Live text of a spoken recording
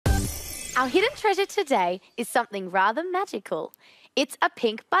Our hidden treasure today is something rather magical. It's a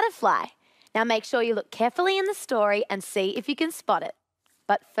pink butterfly. Now make sure you look carefully in the story and see if you can spot it.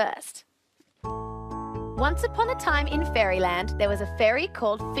 But first, once upon a time in Fairyland, there was a fairy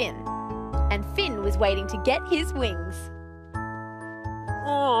called Finn. And Finn was waiting to get his wings.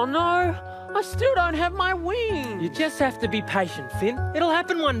 Oh no, I still don't have my wings. You just have to be patient, Finn. It'll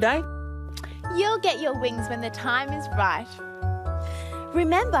happen one day. You'll get your wings when the time is right.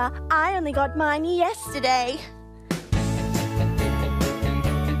 Remember, I only got mine yesterday.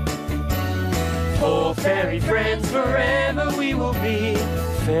 For fairy friends forever we will be.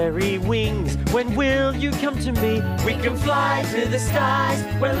 Fairy wings, when will you come to me? We can fly to the skies,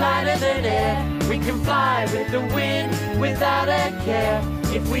 we're lighter than air. We can fly with the wind without a care.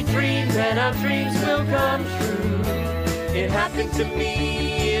 If we dream, then our dreams will come true. It happened to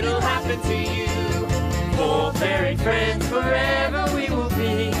me, it'll happen to you. For fairy friends forever we will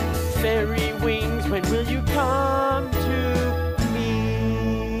be. Fairy wings, when will you come to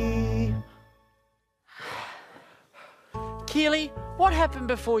me? Keely, what happened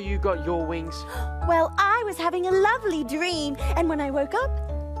before you got your wings? Well, I was having a lovely dream, and when I woke up,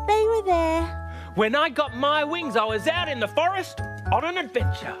 they were there. When I got my wings, I was out in the forest on an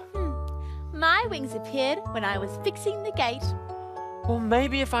adventure. My wings appeared when I was fixing the gate. Well,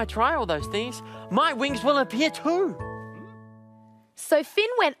 maybe if I try all those things, my wings will appear too. So Finn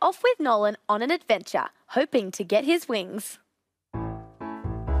went off with Nolan on an adventure, hoping to get his wings.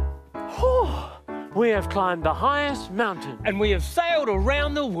 We have climbed the highest mountain. And we have sailed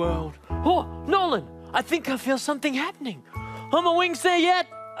around the world. Oh, Nolan, I think I feel something happening. Are my wings there yet?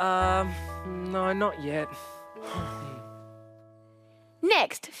 No, not yet.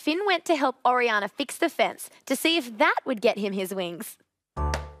 Next, Finn went to help Oriana fix the fence to see if that would get him his wings.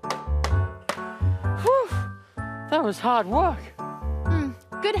 Whew, that was hard work.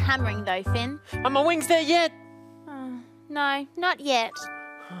 Good hammering though, Finn. Are my wings there yet? No, not yet.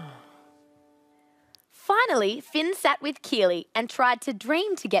 Finally, Finn sat with Keely and tried to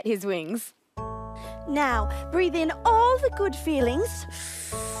dream to get his wings. Now, breathe in all the good feelings,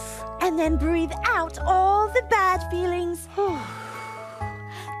 and then breathe out all the bad feelings.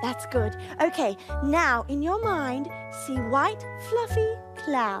 That's good. Okay, now in your mind, see white, fluffy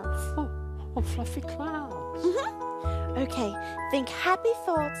clouds. Oh, fluffy clouds. Okay, think happy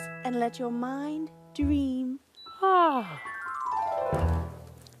thoughts and let your mind dream.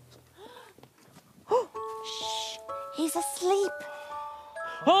 Shh, he's asleep.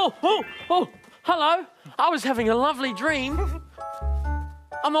 Oh, hello. I was having a lovely dream.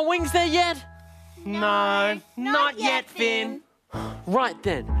 Are my wings there yet? No, not yet, Finn. Right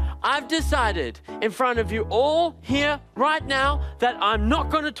then, I've decided in front of you all here right now that I'm not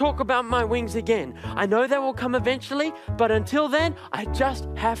going to talk about my wings again. I know they will come eventually, but until then, I just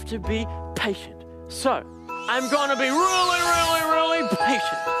have to be patient. So, I'm going to be really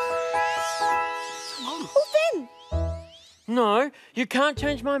patient. Oh, Finn! No, you can't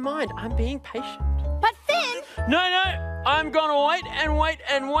change my mind. I'm being patient. But Finn! No, I'm going to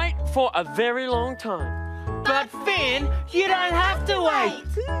wait for a very long time. But Finn, you don't have to wait.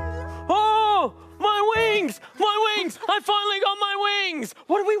 Oh, my wings! My wings! I finally got my wings!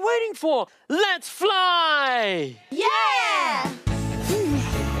 What are we waiting for? Let's fly! Yeah!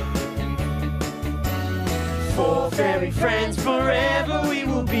 For fairy friends forever we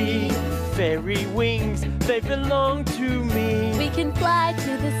will be. Fairy wings, they belong to me. We can fly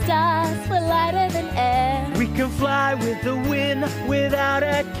to the stars, we're lighter than air. We can fly with the wind without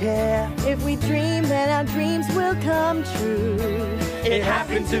a care. If we dream, then our dreams will come true. It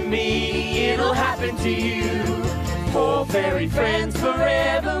happened to me, it'll happen to you. For fairy friends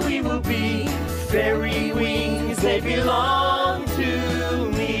forever we will be. Fairy wings, they belong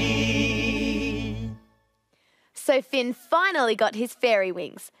to me. So Finn finally got his fairy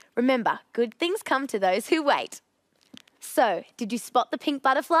wings. Remember, good things come to those who wait. So, did you spot the pink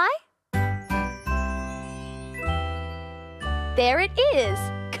butterfly? There it is.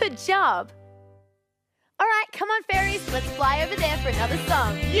 Good job. All right, come on, fairies. Let's fly over there for another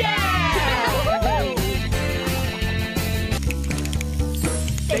song. Yeah!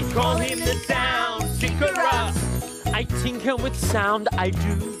 They call him the sound tinkerer. I tinker with sound, I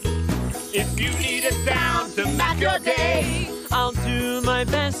do. If you need a sound to match your day, I'll do my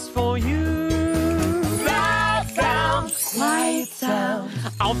best for you. Loud sound, quiet sound,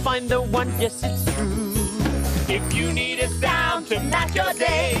 I'll find the one, yes it's true. If you need a sound to match your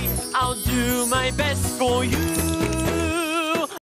day, I'll do my best for you.